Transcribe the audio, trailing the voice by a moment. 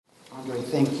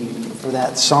thank you for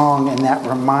that song and that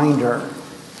reminder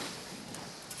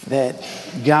that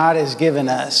God has given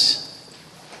us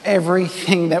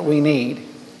everything that we need,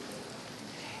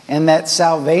 and that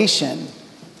salvation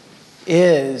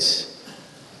is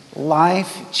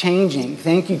life-changing.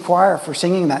 Thank you, choir, for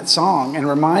singing that song and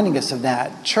reminding us of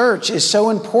that. Church is so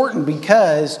important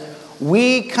because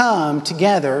we come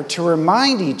together to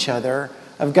remind each other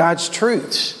of God's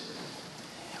truths.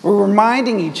 We're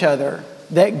reminding each other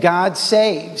that God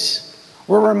saves.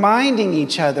 We're reminding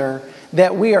each other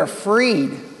that we are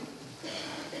freed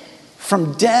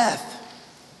from death,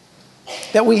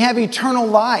 that we have eternal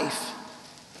life.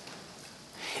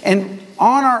 And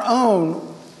on our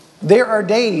own, there are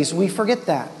days we forget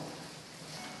that.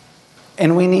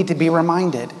 And we need to be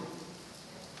reminded.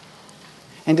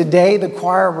 And today the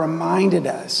choir reminded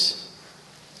us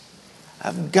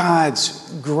of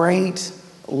God's great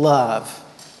love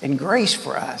and grace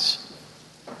for us.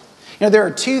 You know, there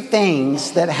are two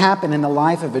things that happen in the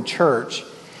life of a church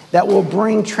that will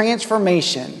bring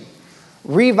transformation,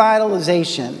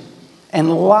 revitalization,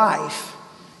 and life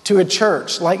to a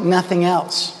church like nothing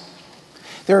else.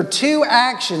 There are two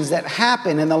actions that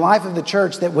happen in the life of the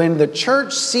church that when the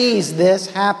church sees this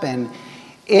happen,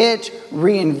 it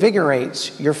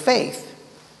reinvigorates your faith.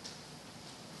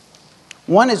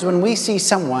 One is when we see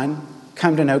someone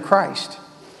come to know Christ.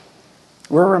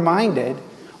 We're reminded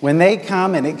when they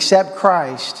come and accept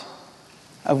Christ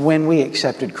of when we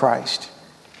accepted Christ.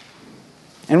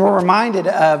 And we're reminded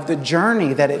of the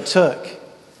journey that it took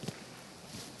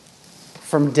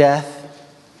from death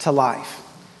to life.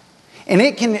 And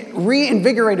it can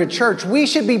reinvigorate a church. We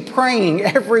should be praying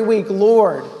every week,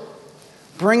 Lord,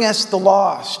 bring us the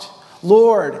lost.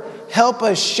 Lord, help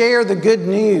us share the good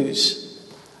news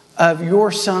of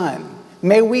your Son.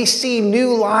 May we see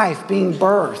new life being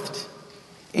birthed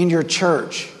in your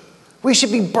church. We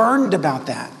should be burdened about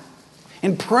that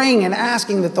and praying and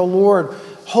asking that the Lord,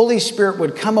 Holy Spirit,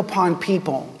 would come upon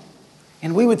people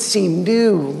and we would see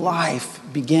new life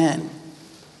begin.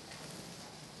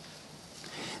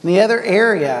 And the other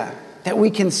area that we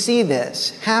can see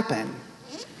this happen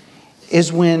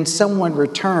is when someone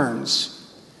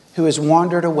returns who has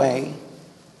wandered away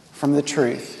from the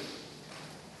truth,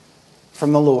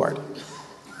 from the Lord,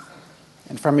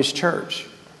 and from His church.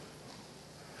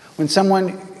 When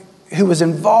someone who was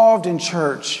involved in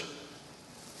church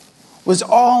was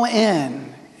all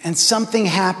in and something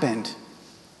happened,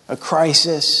 a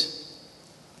crisis,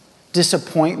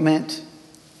 disappointment,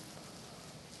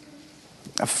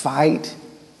 a fight,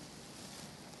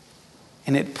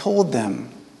 and it pulled them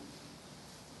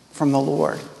from the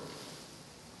Lord,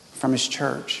 from His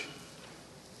church.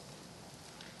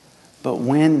 But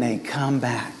when they come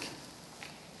back,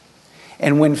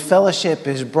 and when fellowship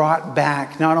is brought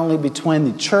back, not only between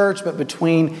the church, but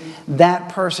between that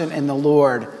person and the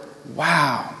Lord,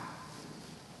 wow.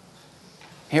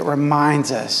 It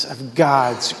reminds us of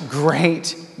God's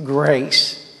great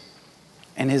grace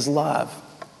and His love.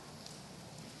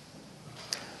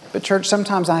 But church,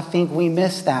 sometimes I think we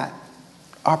miss that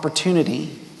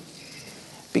opportunity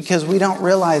because we don't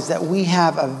realize that we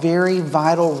have a very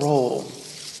vital role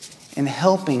in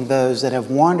helping those that have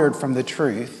wandered from the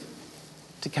truth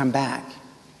to come back.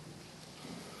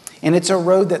 And it's a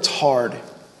road that's hard.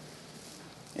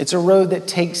 It's a road that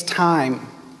takes time.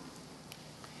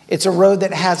 It's a road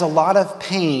that has a lot of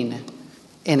pain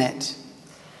in it.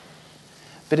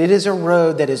 But it is a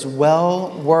road that is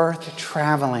well worth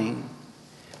traveling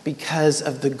because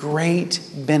of the great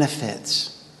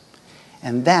benefits.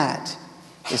 And that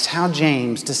is how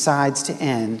James decides to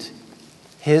end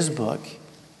his book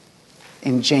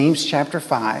in James chapter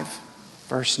 5,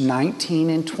 verse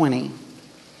 19 and 20.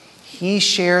 He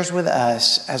shares with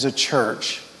us as a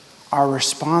church our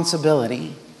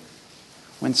responsibility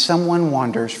when someone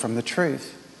wanders from the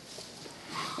truth.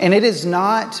 And it is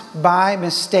not by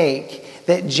mistake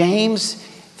that James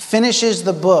finishes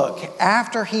the book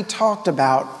after he talked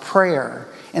about prayer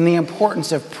and the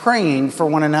importance of praying for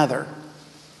one another.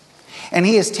 And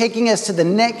he is taking us to the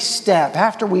next step.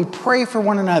 After we pray for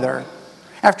one another,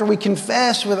 after we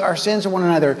confess with our sins to one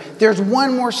another, there's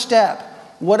one more step.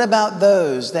 What about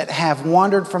those that have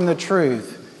wandered from the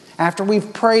truth? After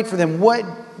we've prayed for them,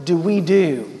 what do we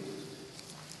do?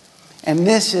 And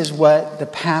this is what the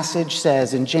passage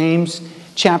says in James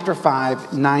chapter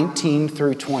 5, 19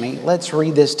 through 20. Let's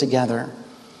read this together.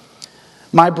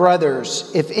 My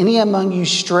brothers, if any among you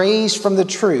strays from the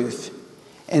truth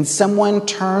and someone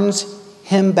turns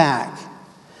him back,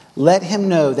 let him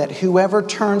know that whoever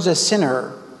turns a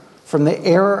sinner from the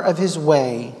error of his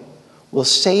way will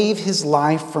save his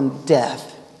life from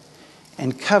death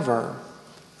and cover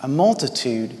a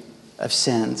multitude of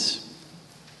sins.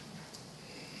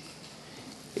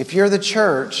 If you're the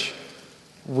church,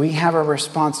 we have a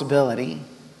responsibility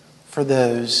for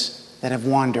those that have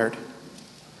wandered.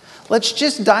 Let's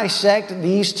just dissect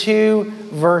these two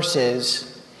verses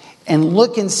and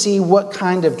look and see what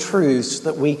kind of truths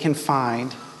that we can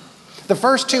find. The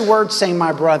first two words say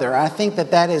my brother. I think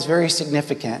that is very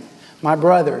significant. My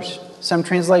brothers. Some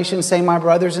translations say my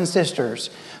brothers and sisters.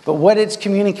 But what it's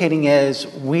communicating is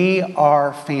we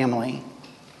are family.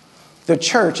 The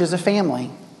church is a family.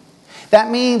 That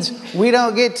means we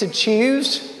don't get to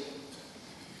choose.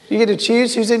 You get to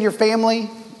choose who's in your family?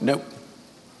 Nope.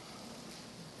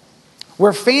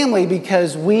 We're family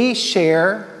because we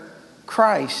share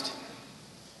Christ.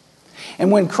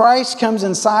 And when Christ comes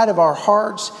inside of our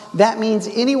hearts, that means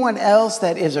anyone else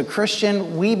that is a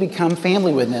Christian, we become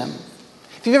family with them.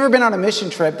 If you've ever been on a mission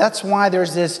trip, that's why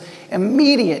there's this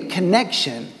immediate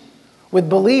connection with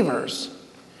believers.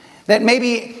 That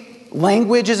maybe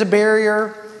language is a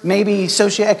barrier, maybe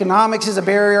socioeconomics is a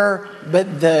barrier,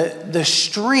 but the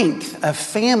strength of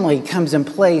family comes in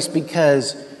place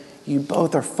because you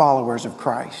both are followers of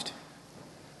Christ.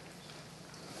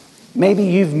 Maybe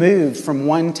you've moved from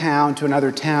one town to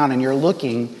another town and you're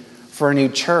looking for a new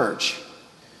church.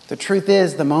 The truth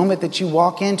is, the moment that you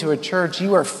walk into a church,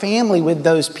 you are family with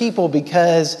those people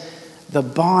because the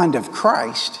bond of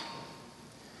Christ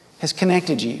has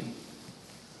connected you.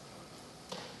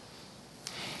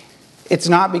 It's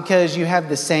not because you have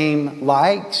the same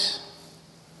likes.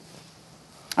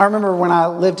 I remember when I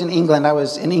lived in England, I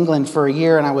was in England for a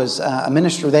year and I was a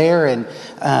minister there, and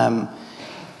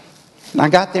I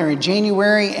got there in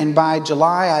January, and by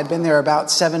July I'd been there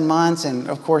about 7 months. And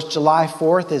of course, July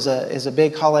 4th is a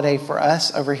big holiday for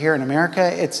us over here in America.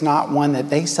 It's not one that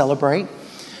they celebrate.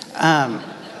 And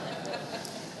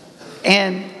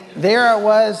there I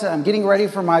was, getting ready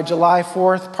for my July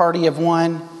 4th party of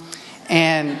one,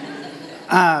 and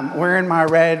wearing my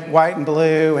red, white, and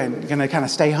blue, and going to kind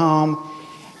of stay home.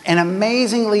 And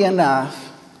amazingly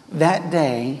enough, that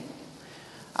day,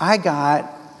 I got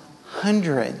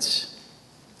hundreds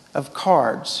of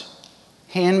cards,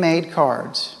 handmade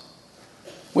cards,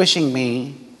 wishing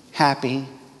me happy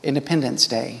Independence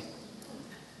Day.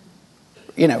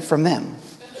 From them.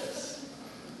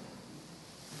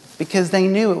 Because they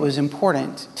knew it was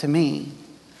important to me.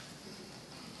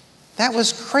 That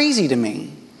was crazy to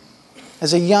me.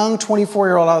 As a young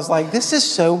 24-year-old, I was like, this is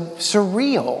so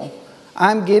surreal.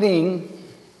 I'm getting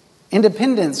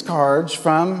independence cards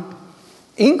from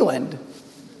England.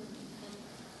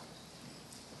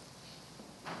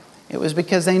 It was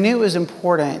because they knew it was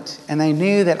important, and they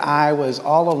knew that I was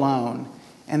all alone,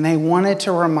 and they wanted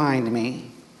to remind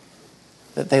me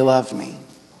that they loved me.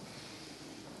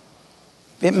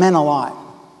 It meant a lot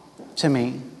to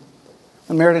me.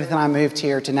 When Meredith and I moved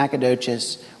here to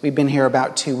Nacogdoches, we've been here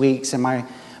about 2 weeks, and my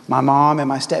mom and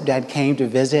my stepdad came to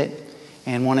visit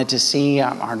and wanted to see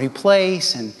our new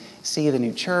place and see the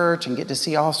new church and get to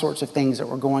see all sorts of things that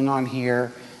were going on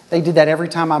here. They did that every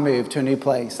time I moved to a new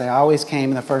place. They always came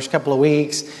in the first couple of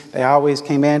weeks. They always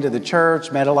came into the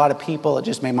church, met a lot of people. It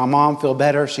just made my mom feel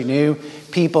better. She knew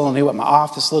people and knew what my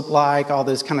office looked like, all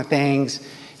those kind of things.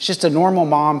 It's just a normal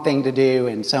mom thing to do.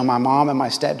 And so my mom and my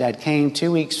stepdad came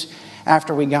 2 weeks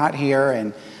after we got here,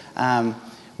 and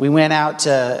we went out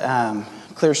to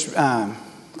Clear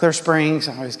Springs.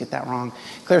 I always get that wrong.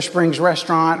 Clear Springs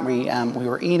restaurant. We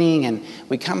were eating, and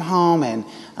we come home, and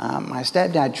my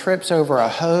stepdad trips over a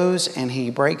hose and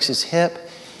he breaks his hip,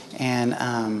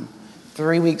 and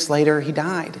 3 weeks later he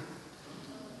died.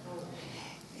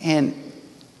 And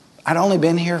I'd only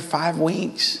been here 5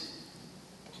 weeks.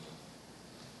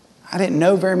 I didn't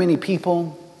know very many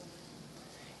people.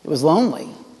 It was lonely.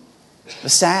 It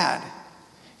was sad.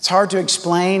 It's hard to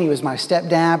explain. He was my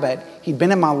stepdad, but he'd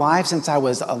been in my life since I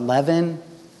was 11.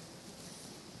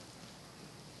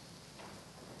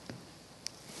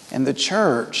 And the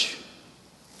church,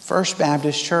 First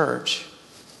Baptist Church,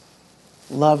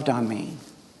 loved on me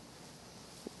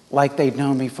like they'd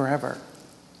known me forever.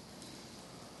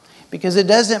 Because it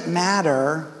doesn't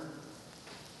matter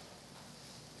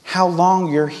how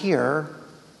long you're here,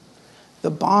 the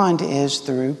bond is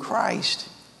through Christ.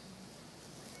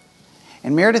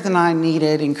 And Meredith and I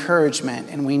needed encouragement,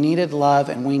 and we needed love,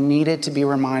 and we needed to be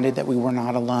reminded that we were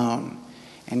not alone.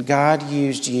 And God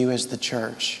used you as the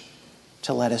church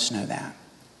to let us know that.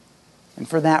 And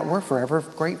for that, we're forever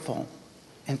grateful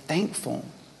and thankful.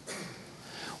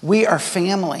 We are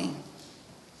family.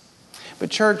 But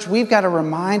church, we've got to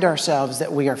remind ourselves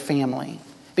that we are family.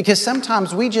 Because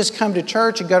sometimes we just come to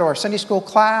church and go to our Sunday school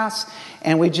class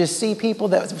and we just see people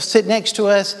that sit next to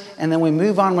us and then we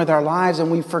move on with our lives and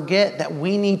we forget that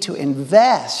we need to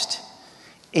invest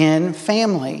in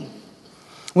family.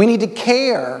 We need to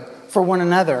care for one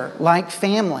another like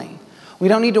family. We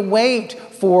don't need to wait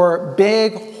for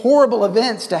big, horrible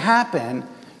events to happen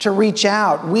to reach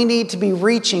out. We need to be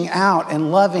reaching out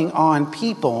and loving on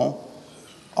people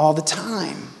all the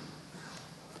time.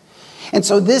 And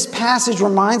so this passage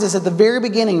reminds us at the very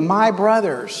beginning, my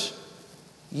brothers,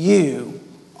 you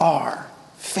are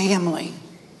family.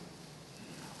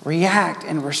 React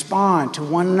and respond to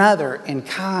one another in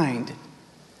kind.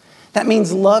 That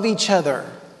means love each other.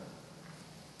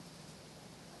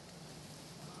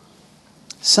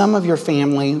 Some of your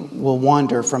family will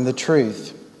wander from the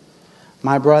truth.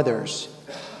 My brothers,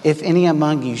 if any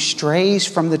among you strays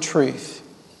from the truth,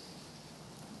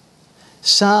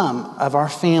 some of our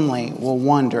family will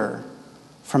wander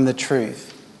from the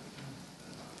truth.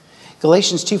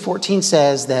 Galatians 2:14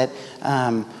 says that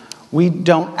we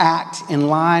don't act in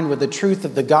line with the truth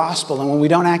of the gospel. And when we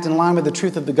don't act in line with the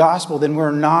truth of the gospel, then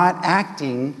we're not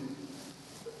acting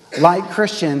like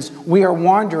Christians. We are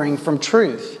wandering from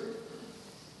truth.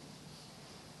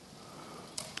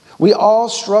 We all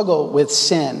struggle with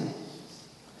sin.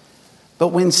 But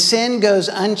when sin goes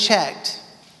unchecked,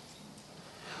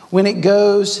 when it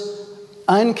goes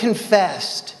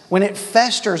unconfessed, when it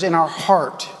festers in our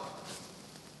heart,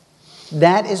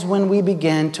 that is when we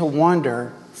begin to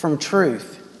wander from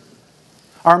truth.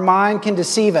 Our mind can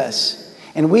deceive us,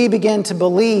 and we begin to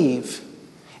believe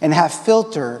and have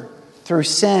filter through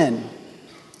sin,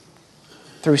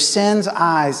 through sin's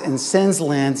eyes and sin's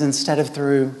lens instead of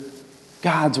through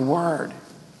God's Word.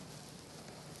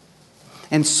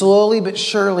 And slowly but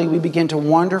surely we begin to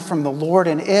wander from the Lord,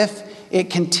 and if it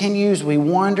continues, we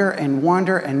wander, and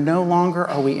no longer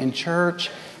are we in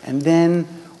church, and then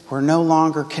we're no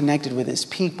longer connected with His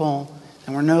people,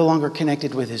 and we're no longer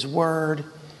connected with His Word,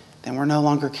 then we're no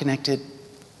longer connected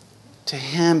to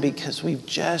Him because we've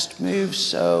just moved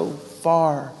so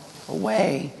far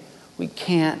away. We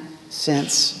can't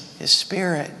sense His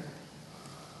Spirit.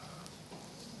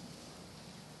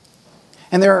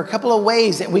 And there are a couple of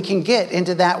ways that we can get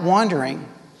into that wandering.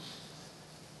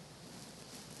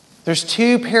 There's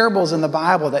two parables in the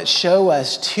Bible that show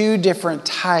us two different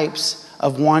types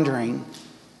of wandering.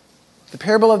 The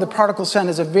parable of the prodigal son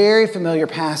is a very familiar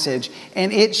passage,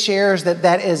 and it shares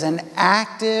that is an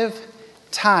active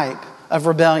type of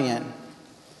rebellion.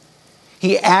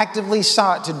 He actively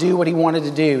sought to do what he wanted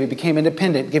to do. He became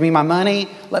independent. Give me my money,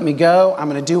 let me go. I'm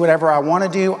going to do whatever I want to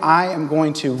do. I am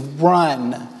going to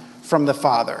run from the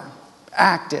Father.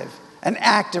 An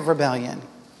active rebellion.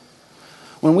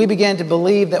 When we begin to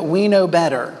believe that we know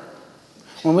better,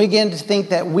 when we begin to think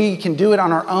that we can do it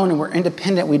on our own and we're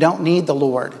independent, we don't need the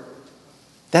Lord,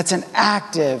 that's an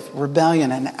active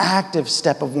rebellion, an active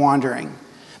step of wandering.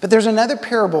 But there's another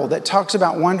parable that talks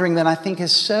about wandering that I think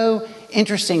is so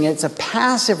interesting. It's a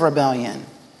passive rebellion.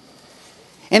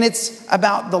 And it's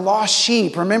about the lost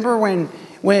sheep. Remember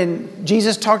when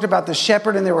Jesus talked about the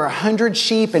shepherd and there were 100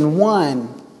 sheep and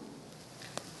one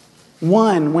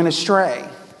went astray.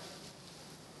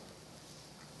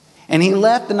 And he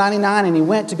left the 99 and he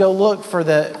went to go look for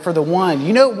the one.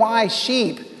 You know why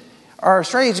sheep are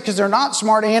astray? It's because they're not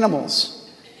smart animals.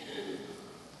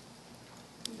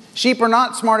 Sheep are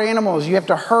not smart animals. You have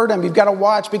to herd them. You've got to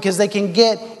watch because they can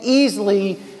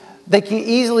easily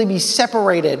be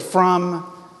separated from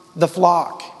the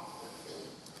flock.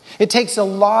 It takes a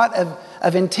lot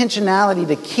of intentionality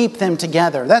to keep them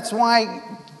together. That's why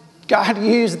God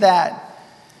used that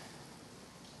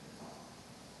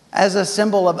as a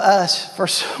symbol of us for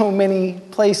so many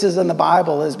places in the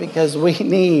Bible, is because we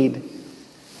need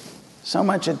so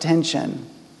much attention.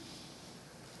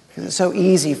 Because it's so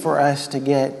easy for us to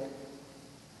get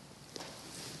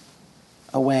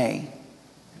away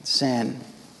and sin,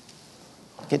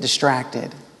 get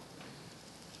distracted.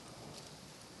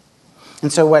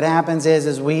 And so what happens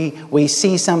is we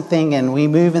see something and we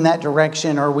move in that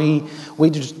direction, or we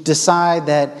decide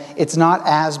that it's not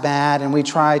as bad, and we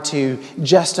try to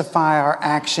justify our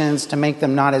actions to make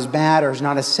them not as bad or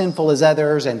not as sinful as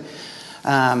others, and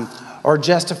or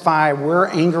justify we're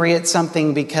angry at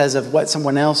something because of what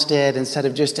someone else did, instead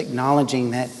of just acknowledging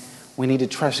that we need to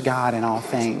trust God in all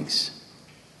things.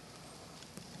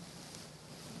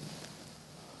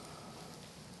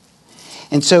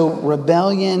 And so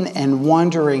rebellion and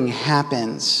wandering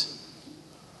happens.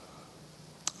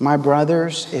 My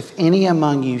brothers, if any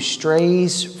among you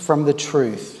strays from the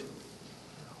truth,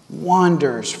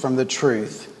 wanders from the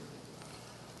truth.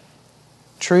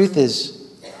 Truth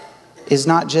is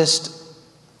not just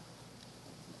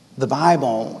the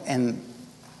Bible and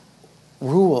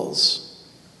rules,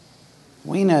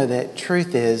 we know that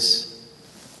truth is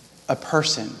a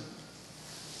person.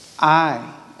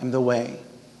 I am the way,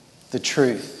 the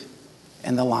truth,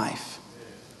 and the life.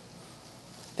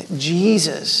 That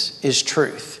Jesus is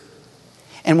truth.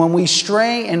 And when we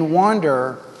stray and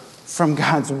wander from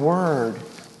God's word,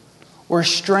 we're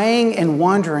straying and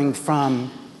wandering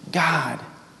from God.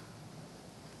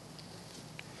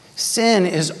 Sin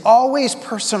is always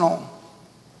personal.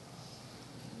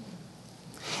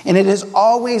 And it is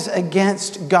always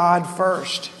against God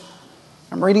first.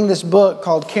 I'm reading this book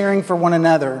called Caring for One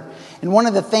Another. And one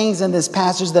of the things in this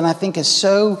passage that I think is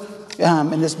so,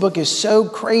 in this book is so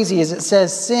crazy is it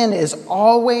says sin is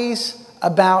always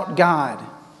about God.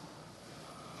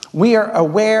 We are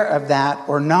aware of that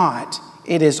or not.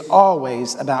 It is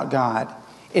always about God.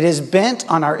 It is bent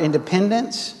on our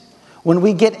independence. When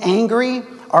we get angry,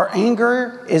 our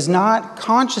anger is not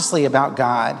consciously about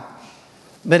God,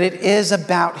 but it is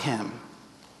about Him.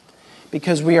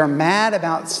 Because we are mad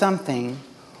about something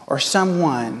or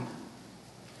someone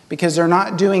because they're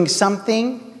not doing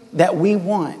something that we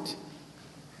want.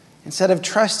 Instead of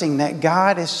trusting that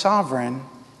God is sovereign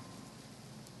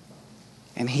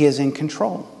and He is in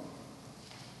control.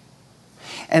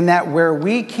 And that where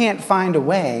we can't find a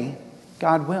way,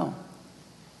 God will.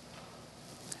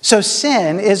 So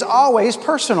sin is always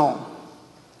personal.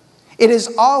 It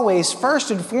is always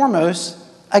first and foremost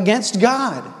against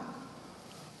God.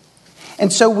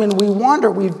 And so when we wander,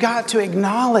 we've got to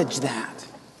acknowledge that.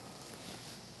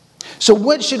 So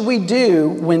what should we do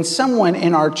when someone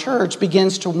in our church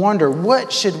begins to wander?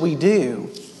 What should we do?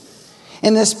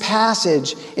 In this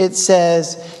passage, it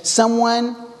says, if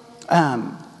someone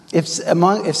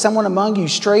among you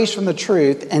strays from the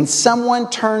truth and someone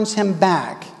turns him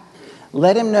back,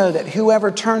 let him know that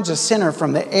whoever turns a sinner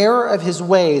from the error of his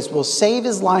ways will save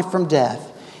his life from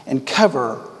death and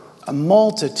cover a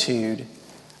multitude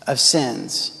of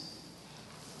sins.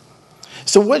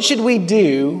 So what should we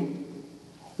do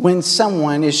when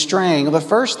someone is straying? Well, the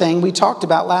first thing we talked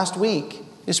about last week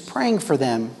is praying for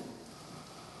them.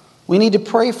 We need to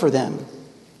pray for them.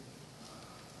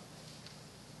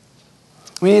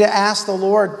 We need to ask the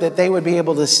Lord that they would be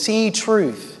able to see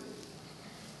truth,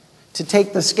 to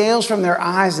take the scales from their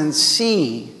eyes and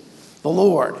see the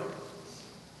Lord.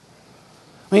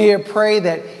 We need to pray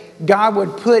that God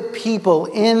would put people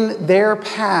in their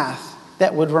path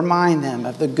that would remind them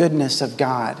of the goodness of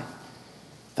God,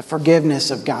 the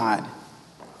forgiveness of God,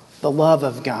 the love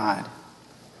of God,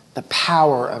 the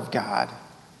power of God.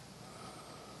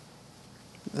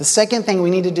 The second thing we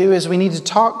need to do is we need to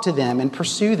talk to them and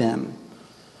pursue them.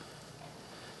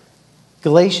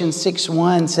 Galatians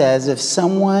 6:1 says, if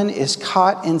someone is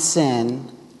caught in sin,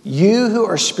 you who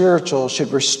are spiritual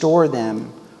should restore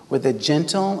them with a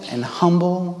gentle and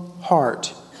humble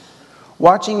heart,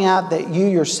 watching out that you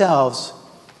yourselves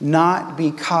not be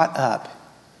caught up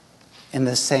in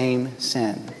the same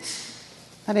sin.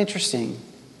 Isn't that interesting?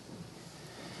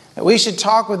 That we should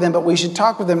talk with them, but we should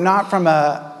talk with them not from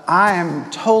I am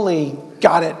totally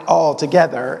got it all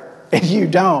together and you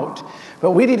don't.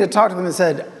 But we need to talk to them and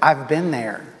say, I've been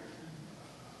there.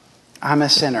 I'm a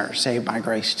sinner saved by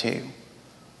grace too.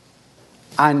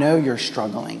 I know you're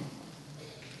struggling.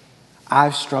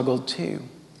 I've struggled too.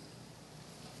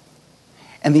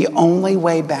 And the only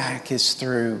way back is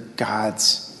through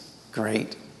God's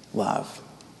great love.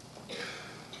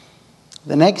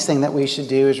 The next thing that we should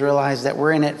do is realize that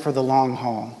we're in it for the long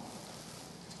haul.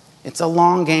 It's a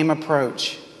long game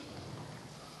approach.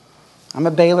 I'm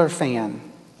a Baylor fan.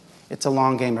 It's a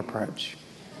long game approach.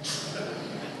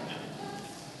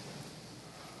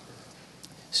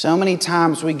 So many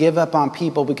times we give up on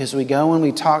people because we go and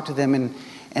we talk to them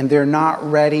and they're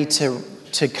not ready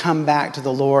to come back to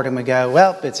the Lord, and we go,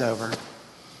 well, it's over.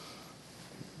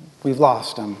 We've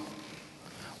lost them.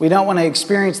 We don't want to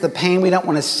experience the pain. We don't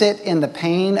want to sit in the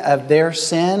pain of their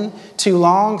sin too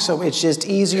long, so it's just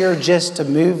easier just to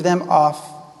move them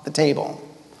off the table.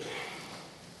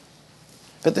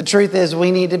 But the truth is we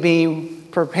need to be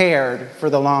prepared for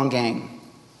the long game.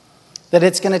 That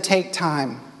it's going to take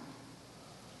time.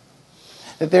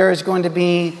 That there is going to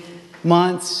be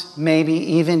months, maybe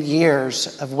even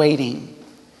years of waiting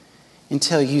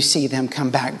until you see them come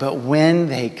back. But when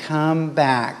they come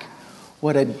back,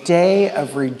 what a day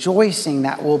of rejoicing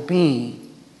that will be.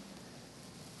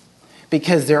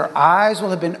 Because their eyes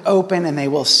will have been opened and they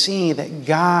will see that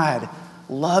God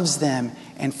loves them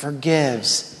and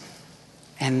forgives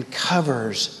and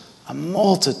covers a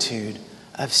multitude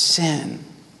of sin.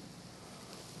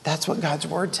 That's what God's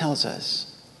word tells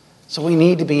us. So we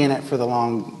need to be in it for the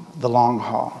long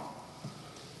haul.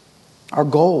 Our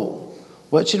goal.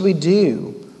 What should we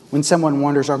do when someone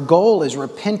wanders? Our goal is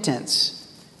repentance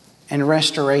and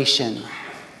restoration.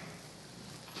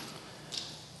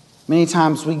 Many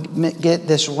times we get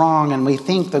this wrong and we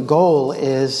think the goal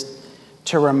is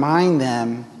to remind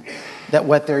them that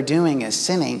what they're doing is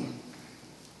sinning.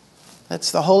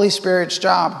 That's the Holy Spirit's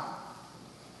job.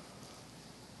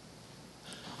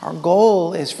 Our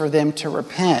goal is for them to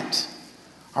repent.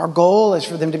 Our goal is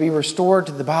for them to be restored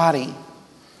to the body.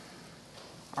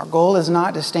 Our goal is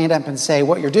not to stand up and say,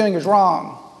 what you're doing is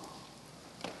wrong.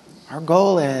 Our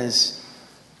goal is,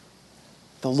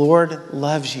 the Lord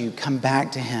loves you. Come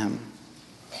back to Him.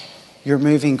 You're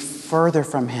moving further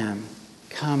from Him.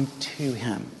 Come to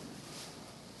Him.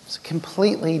 It's a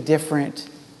completely different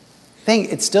thing.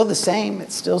 It's still the same.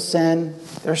 It's still sin.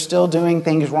 They're still doing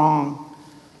things wrong.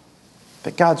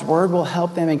 But God's Word will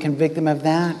help them and convict them of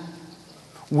that.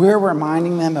 We're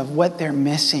reminding them of what they're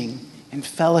missing in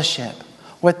fellowship,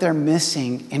 what they're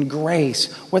missing in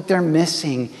grace, what they're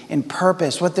missing in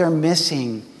purpose, what they're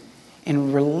missing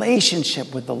in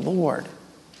relationship with the Lord.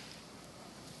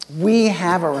 We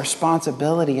have a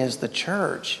responsibility as the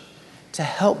church to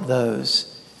help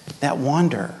those that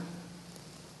wander.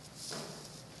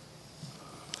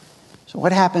 So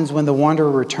what happens when the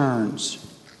wanderer returns?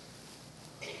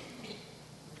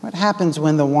 What happens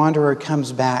when the wanderer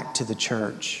comes back to the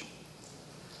church?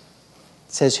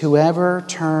 It says, whoever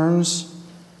turns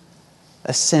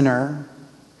a sinner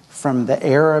from the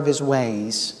error of his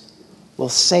ways will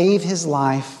save his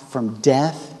life from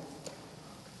death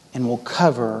and will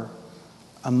cover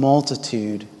a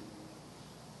multitude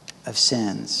of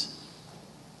sins.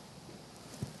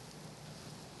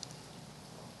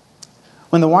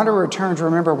 When the wanderer returns,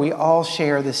 remember, we all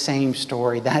share the same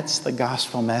story. That's the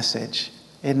gospel message,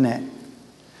 isn't it?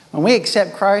 When we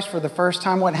accept Christ for the first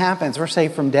time, what happens? We're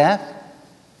saved from death,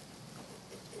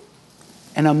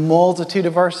 and a multitude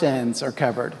of our sins are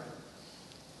covered.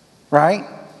 Right?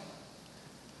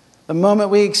 The moment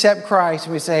we accept Christ,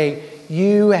 we say,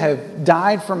 you have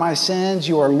died for my sins.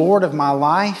 You are Lord of my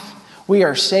life. We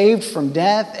are saved from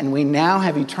death, and we now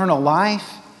have eternal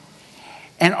life.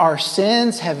 And our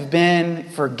sins have been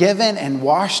forgiven and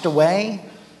washed away.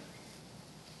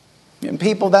 And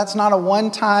people, that's not a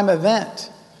one-time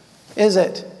event, is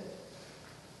it?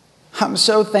 I'm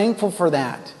so thankful for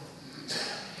that.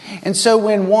 And so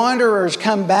when wanderers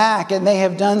come back and they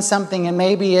have done something, and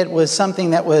maybe it was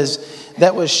something that was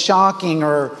shocking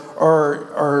or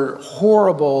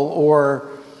horrible, or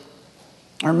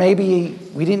maybe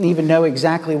we didn't even know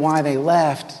exactly why they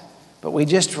left, but we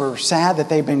just were sad that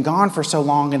they've been gone for so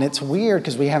long, and it's weird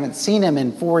because we haven't seen them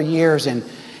in 4 years, and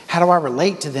how do I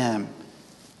relate to them?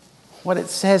 What it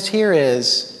says here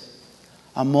is,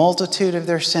 a multitude of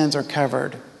their sins are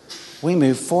covered. We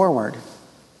move forward.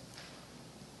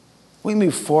 We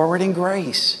move forward in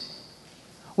grace.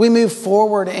 We move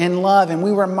forward in love, and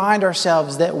we remind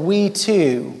ourselves that we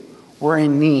too were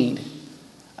in need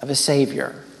of a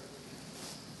Savior.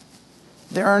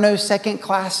 There are no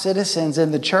second-class citizens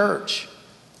in the church.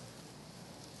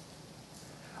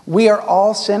 We are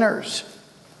all sinners.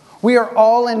 We are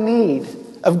all in need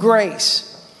of grace.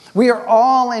 We are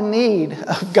all in need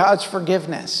of God's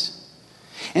forgiveness.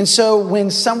 And so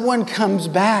when someone comes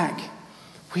back,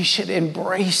 we should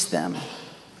embrace them.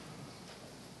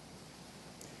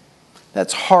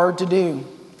 That's hard to do.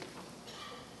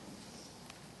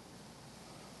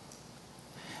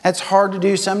 That's hard to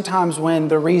do sometimes when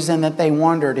the reason that they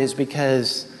wandered is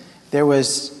because there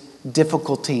was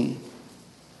difficulty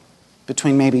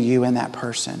between maybe you and that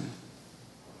person.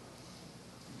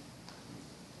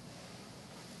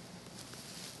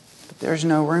 But there's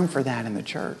no room for that in the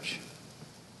church.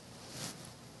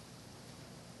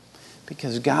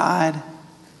 Because God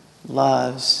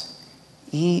loves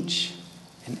each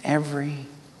and every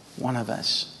one of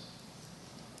us.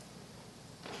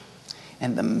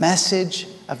 And the message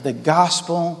of the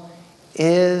gospel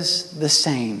is the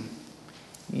same.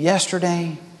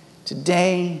 Yesterday,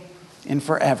 today, and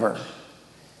forever.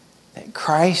 That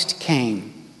Christ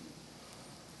came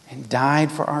and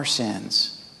died for our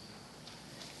sins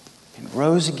and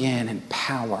rose again in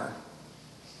power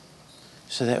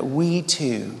so that we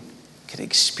too could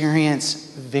experience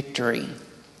victory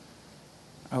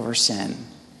over sin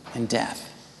and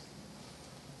death.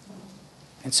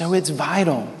 And so it's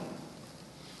vital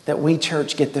that we,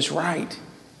 church, get this right.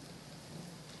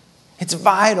 It's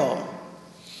vital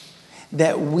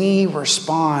that we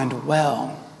respond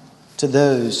well to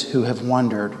those who have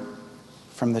wandered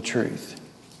from the truth.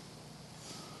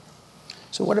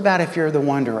 So what about if you're the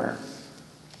wanderer?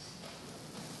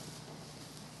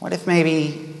 What if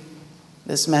maybe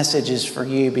This message is for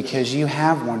you because you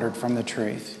have wandered from the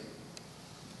truth.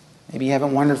 Maybe you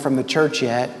haven't wandered from the church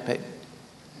yet, but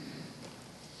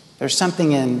there's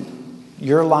something in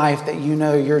your life that you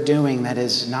know you're doing that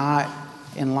is not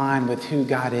in line with who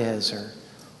God is or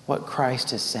what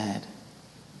Christ has said.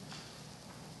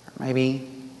 Or maybe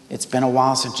it's been a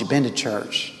while since you've been to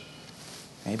church.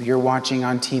 Maybe you're watching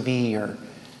on TV or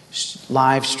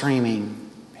live streaming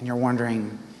and you're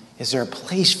wondering, is there a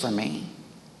place for me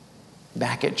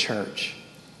back at church?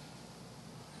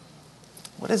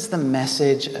 What is the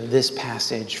message of this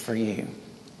passage for you?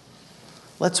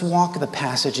 Let's walk the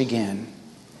passage again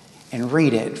and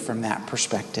read it from that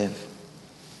perspective.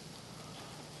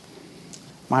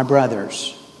 My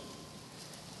brothers,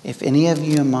 if any of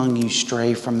you among you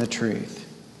stray from the truth,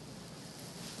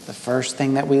 the first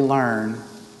thing that we learn,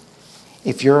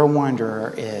 if you're a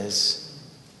wanderer, is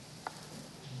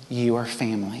you are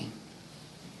family.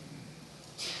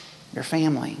 You're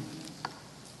family.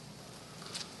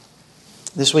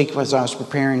 This week, as I was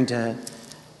preparing to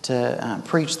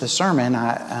preach the sermon,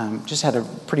 I just had a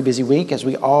pretty busy week, as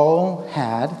we all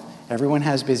had. Everyone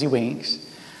has busy weeks.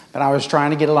 But I was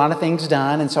trying to get a lot of things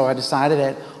done, and so I decided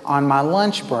that on my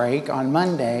lunch break on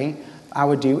Monday, I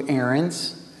would do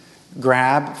errands,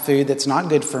 grab food that's not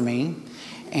good for me,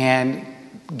 and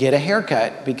get a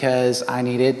haircut because I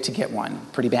needed to get one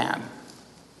pretty bad.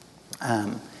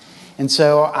 And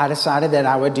so I decided that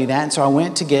I would do that. And so I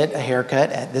went to get a haircut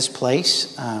at this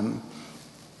place.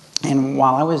 And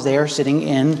while I was there sitting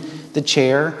in the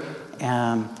chair,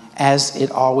 as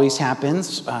it always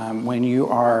happens when you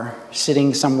are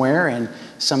sitting somewhere and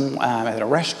at a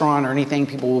restaurant or anything,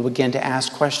 people will begin to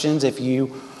ask questions. If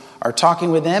you are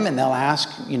talking with them and they'll ask,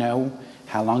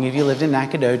 how long have you lived in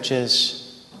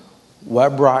Nacogdoches?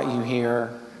 What brought you here?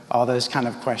 All those kind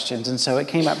of questions. And so it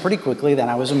came up pretty quickly that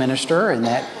I was a minister and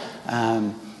that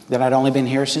I'd only been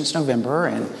here since November.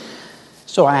 And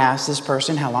so I asked this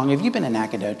person, how long have you been in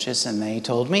Nacogdoches? And they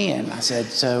told me, and I said,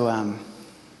 so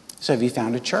have you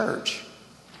found a church?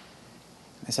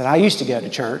 They said, I used to go to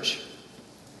church,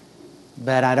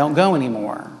 but I don't go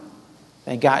anymore.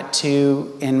 They got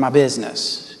too in my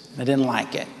business. I didn't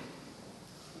like it.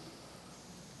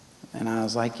 And I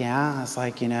was like, that's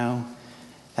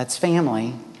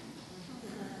family.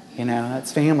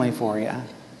 That's family for you.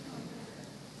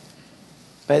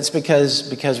 But it's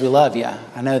because we love you.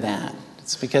 I know that.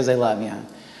 It's because they love you.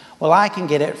 Well, I can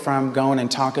get it from going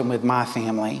and talking with my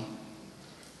family.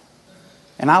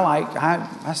 And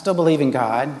I still believe in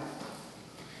God.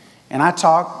 And I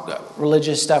talk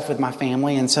religious stuff with my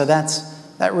family. And so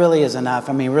that really is enough.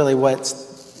 I mean, really,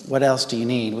 what else do you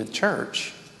need with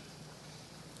church?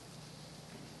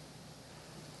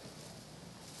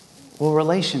 Well,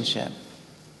 relationship.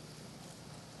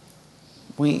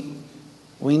 We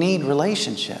need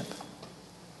relationship.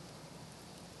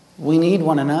 We need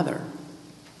one another.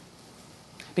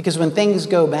 Because when things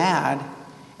go bad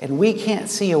and we can't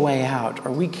see a way out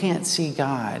or we can't see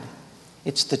God,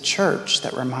 it's the church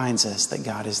that reminds us that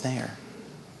God is there.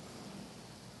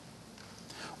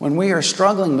 When we are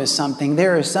struggling with something,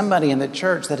 there is somebody in the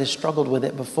church that has struggled with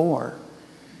it before.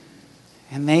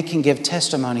 And they can give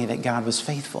testimony that God was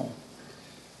faithful.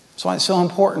 That's why it's so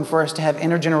important for us to have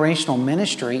intergenerational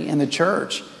ministry in the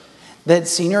church. That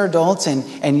senior adults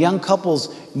and young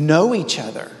couples know each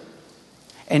other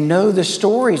and know the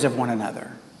stories of one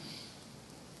another.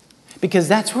 Because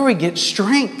that's where we get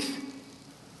strength.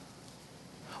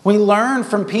 We learn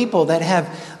from people that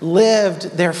have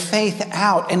lived their faith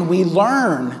out, and we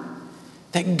learn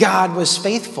that God was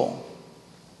faithful.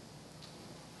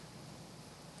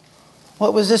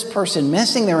 What was this person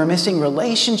missing? They were missing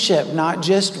relationship, not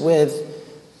just with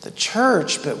the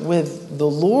church, but with the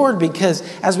Lord. Because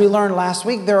as we learned last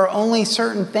week, there are only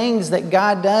certain things that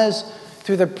God does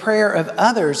through the prayer of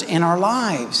others in our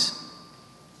lives.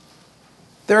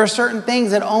 There are certain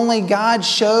things that only God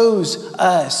shows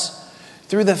us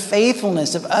through the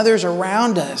faithfulness of others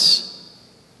around us.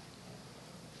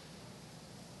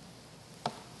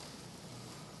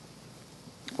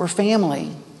 We're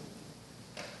family.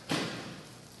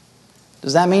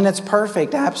 Does that mean it's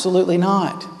perfect? Absolutely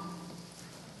not.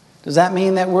 Does that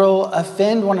mean that we'll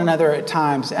offend one another at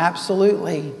times?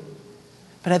 Absolutely.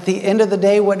 But at the end of the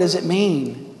day, what does it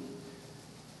mean?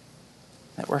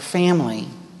 That we're family.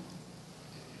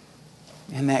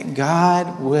 And that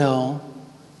God will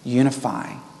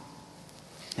unify.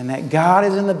 And that God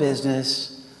is in the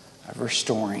business of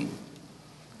restoring.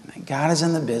 And that God is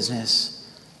in the business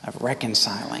of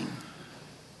reconciling.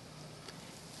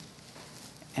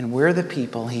 And we're the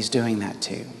people He's doing that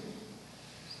to.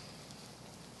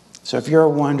 So if you're a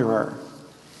wanderer,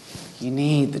 you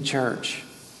need the church.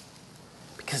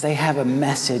 because they have a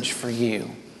message for you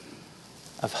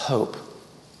of hope,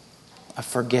 of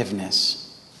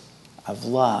forgiveness, of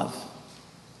love,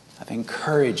 of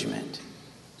encouragement.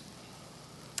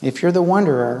 If you're the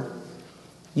wanderer,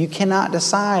 you cannot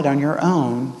decide on your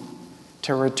own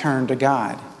to return to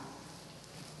God.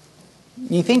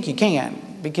 You think you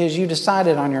can because you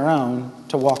decided on your own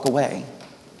to walk away.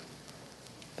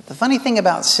 But the funny thing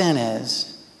about sin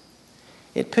is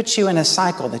it puts you in a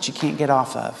cycle that you can't get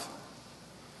off of.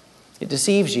 It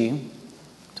deceives you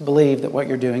to believe that what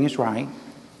you're doing is right.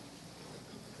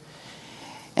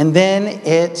 And then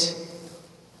it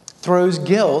throws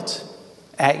guilt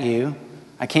at you.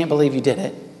 I can't believe you did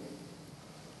it.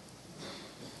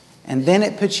 And then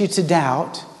it puts you to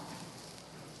doubt.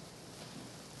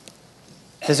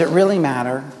 Does it really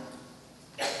matter?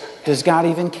 Does God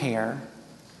even care?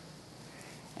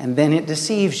 And then it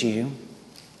deceives you.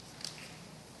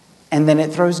 And then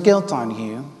it throws guilt on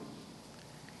you.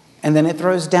 And then it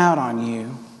throws doubt on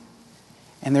you.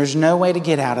 And there's no way to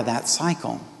get out of that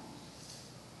cycle.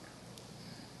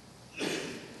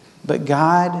 But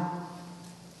God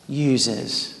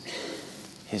uses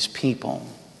His people.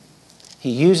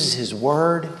 He uses His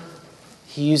Word.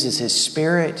 He uses His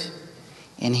Spirit.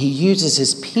 And He uses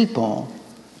His people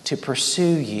to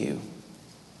pursue you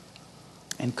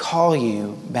and call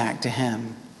you back to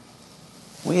Him.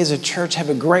 We as a church have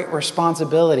a great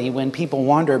responsibility when people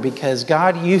wander, because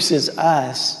God uses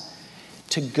us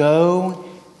to go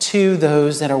to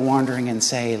those that are wandering and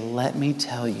say, let me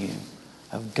tell you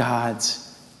of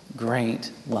God's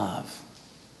great love.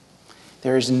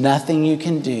 There is nothing you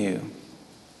can do.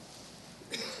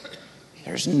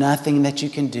 There's nothing that you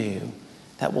can do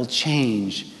that will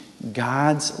change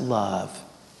God's love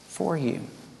for you.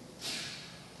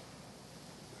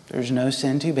 There's no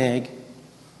sin too big.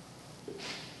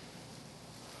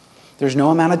 There's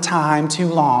no amount of time too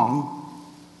long.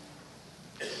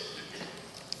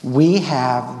 We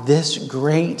have this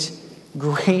great,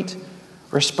 great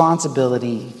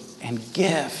responsibility and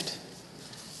gift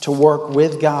to work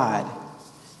with God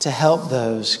to help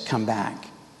those come back.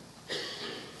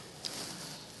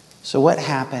 So what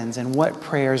happens and what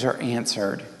prayers are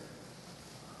answered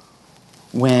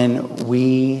when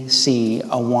we see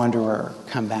a wanderer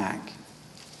come back?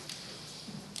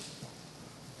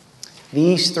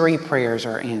 These three prayers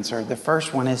are answered. The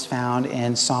first one is found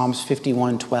in Psalms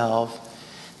 51:12.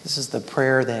 This is the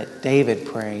prayer that David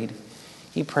prayed.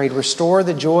 He prayed, "Restore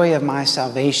the joy of my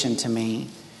salvation to me.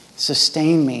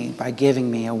 Sustain me by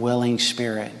giving me a willing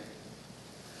spirit."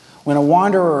 When a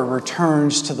wanderer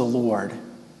returns to the Lord,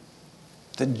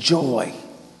 the joy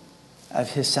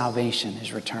of his salvation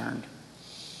is returned.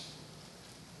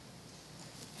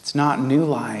 It's not new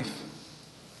life,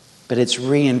 but it's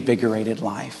reinvigorated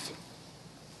life.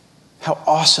 How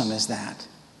awesome is that?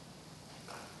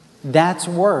 That's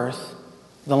worth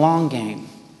the long game,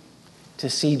 to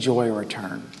see joy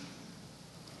return.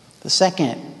 The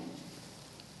second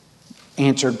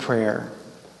answered prayer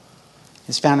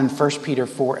is found in 1 Peter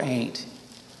 4:8.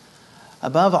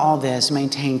 Above all this,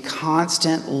 maintain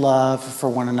constant love for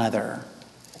one another,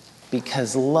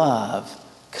 because love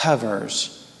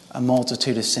covers a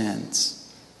multitude of sins.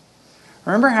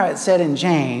 Remember how it said in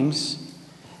James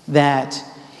that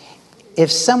if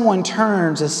someone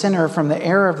turns a sinner from the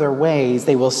error of their ways,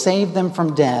 they will save them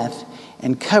from death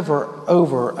and cover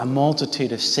over a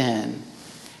multitude of sin.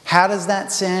 How does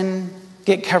that sin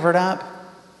get covered up?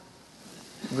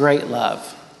 Great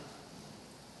love.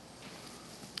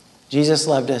 Jesus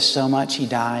loved us so much, He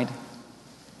died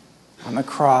on the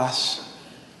cross,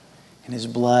 and His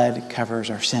blood covers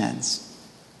our sins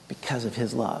because of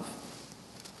His love.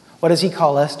 What does He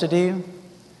call us to do?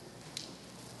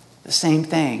 The same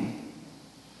thing.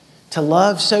 To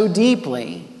love so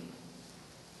deeply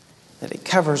that it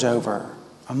covers over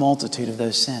a multitude of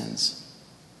those sins.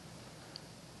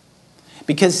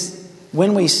 Because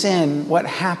when we sin, what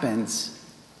happens?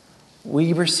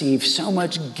 We receive so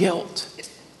much guilt.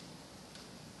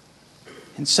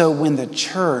 And so when the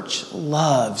church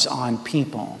loves on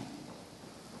people,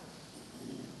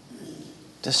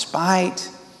 despite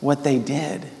what they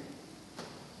did,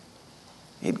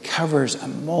 it covers a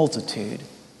multitude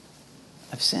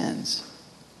of sins.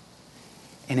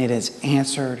 And it is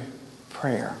answered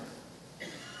prayer.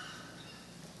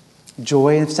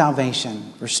 Joy of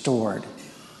salvation restored.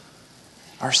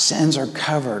 Our sins are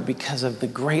covered because of the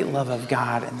great love of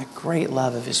God and the great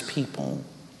love of His people.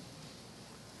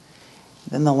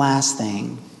 Then the last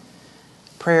thing,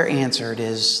 prayer answered,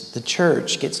 is the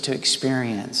church gets to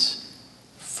experience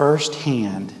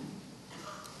firsthand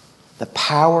the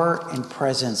power and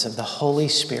presence of the Holy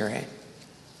Spirit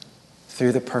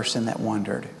through the person that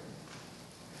wandered.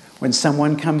 When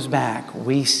someone comes back,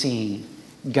 we see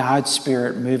God's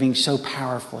Spirit moving so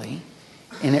powerfully,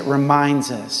 and it reminds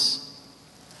us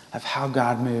of how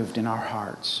God moved in our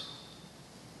hearts.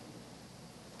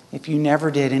 If you never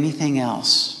did anything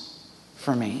else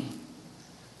for me,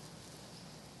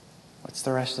 what's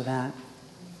the rest of that?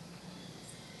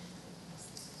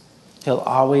 He'll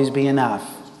always be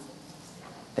enough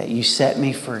that you set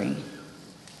me free.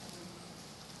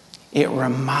 It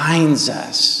reminds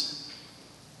us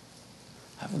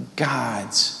of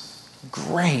God's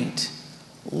great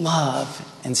love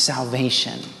and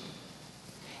salvation.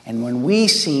 And when we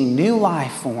see new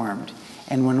life formed,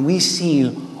 and when we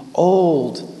see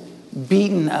old,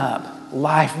 beaten up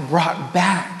life brought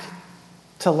back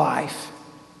to life,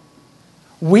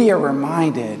 we are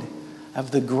reminded of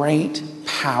the great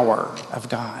power of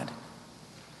God.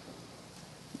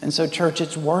 And so, church,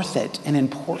 it's worth it and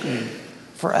important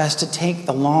for us to take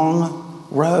the long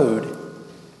road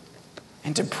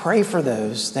and to pray for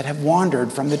those that have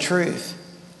wandered from the truth.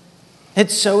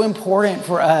 It's so important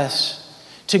for us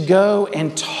to go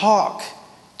and talk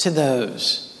to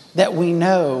those that we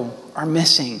know are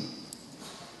missing.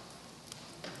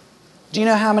 Do you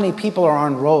know how many people are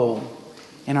on roll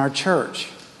in our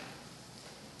church?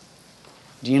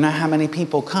 Do you know how many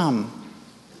people come?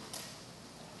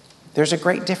 There's a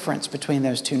great difference between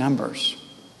those two numbers.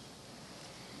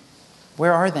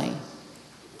 Where are they?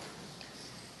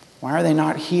 Why are they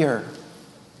not here?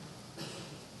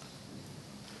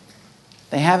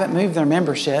 They haven't moved their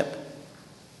membership.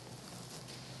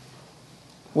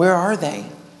 Where are they?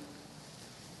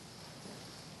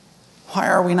 Why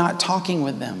are we not talking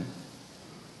with them?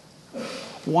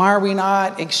 Why are we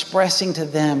not expressing to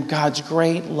them God's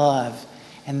great love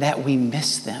and that we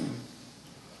miss them?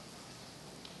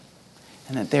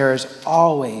 And that there is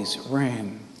always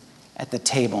room at the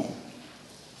table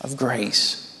of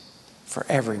grace for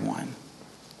everyone.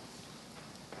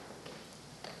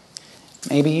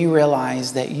 Maybe you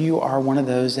realize that you are one of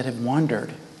those that have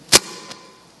wandered.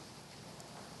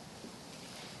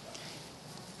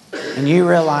 And you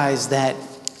realize that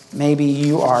maybe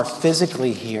you are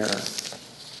physically here,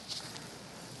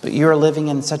 but you are living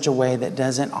in such a way that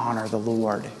doesn't honor the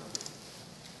Lord.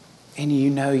 And you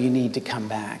know you need to come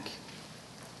back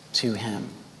to Him.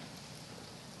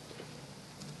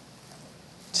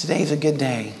 Today's a good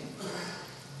day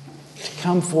to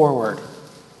come forward,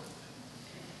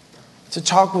 to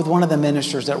talk with one of the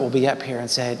ministers that will be up here and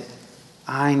said,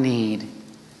 I need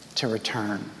to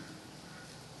return.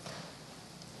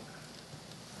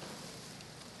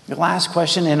 The last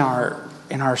question in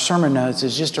our sermon notes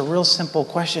is just a real simple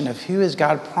question of who is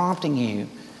God prompting you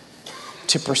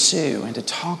to pursue and to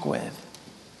talk with.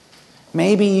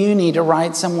 Maybe you need to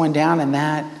write someone down in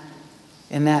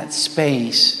that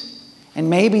space. And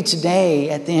maybe today,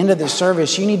 at the end of the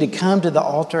service, you need to come to the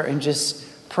altar and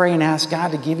just pray and ask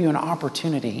God to give you an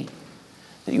opportunity,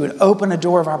 that you would open a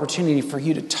door of opportunity for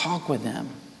you to talk with them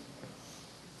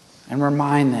and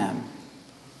remind them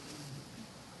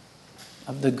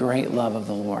of the great love of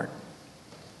the Lord.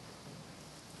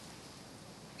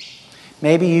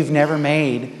 Maybe you've never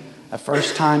made a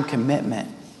first-time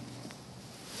commitment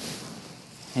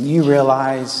and you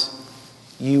realize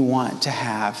you want to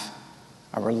have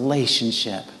a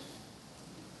relationship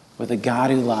with a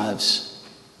God who loves,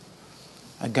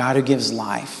 a God who gives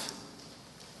life,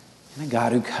 and a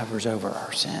God who covers over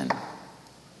our sin.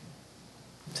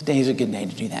 Today's a good day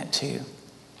to do that too.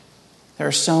 There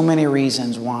are so many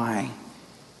reasons why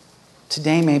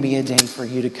today may be a day for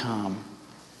you to come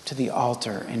to the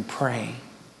altar and pray.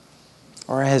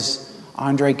 Or as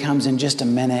Andre comes in just a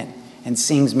minute and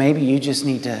sings, maybe you just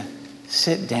need to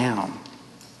sit down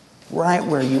right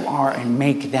where you are and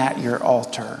make that your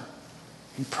altar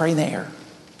and pray there.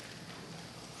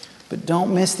 But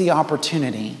don't miss the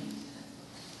opportunity,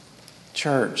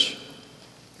 church,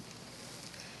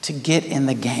 to get in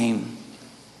the game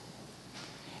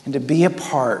and to be a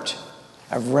part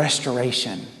of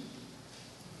restoration.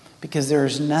 Because there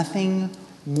is nothing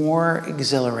more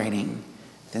exhilarating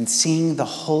than seeing the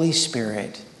Holy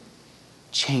Spirit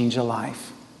change a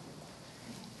life.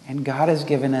 And God has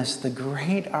given us the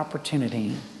great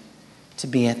opportunity to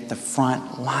be at the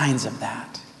front lines of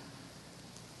that.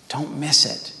 Don't miss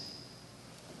it.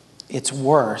 It's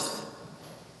worth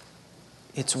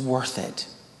it,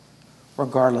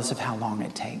 regardless of how long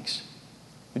it takes.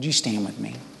 Would you stand with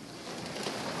me?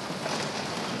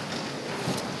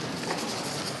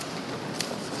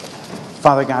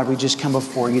 Father God, we just come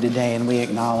before you today and we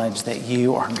acknowledge that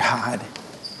you are God.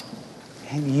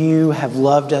 And you have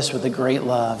loved us with a great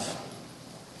love.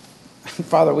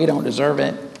 Father, we don't deserve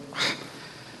it.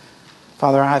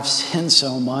 Father, I've sinned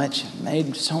so much,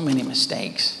 made so many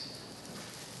mistakes,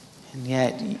 and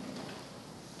yet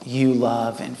you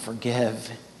love and forgive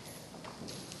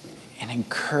and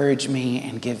encourage me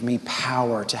and give me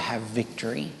power to have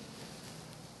victory.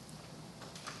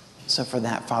 So for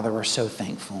that, Father, we're so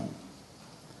thankful.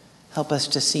 Help us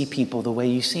to see people the way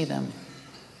you see them.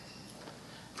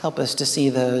 Help us to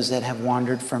see those that have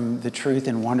wandered from the truth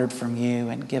and wandered from you,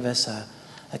 and give us a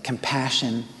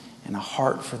compassion and a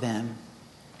heart for them.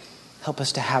 Help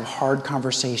us to have hard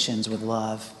conversations with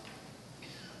love.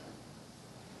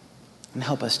 And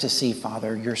help us to see,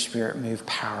 Father, your Spirit move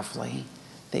powerfully,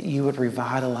 that you would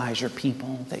revitalize your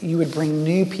people, that you would bring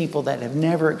new people that have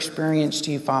never experienced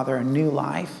you, Father, a new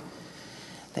life,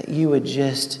 that you would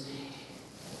just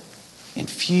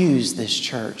infuse this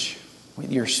church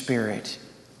with your Spirit.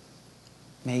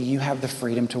 May you have the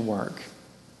freedom to work.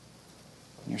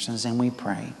 In your Son's name we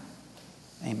pray.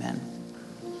 Amen.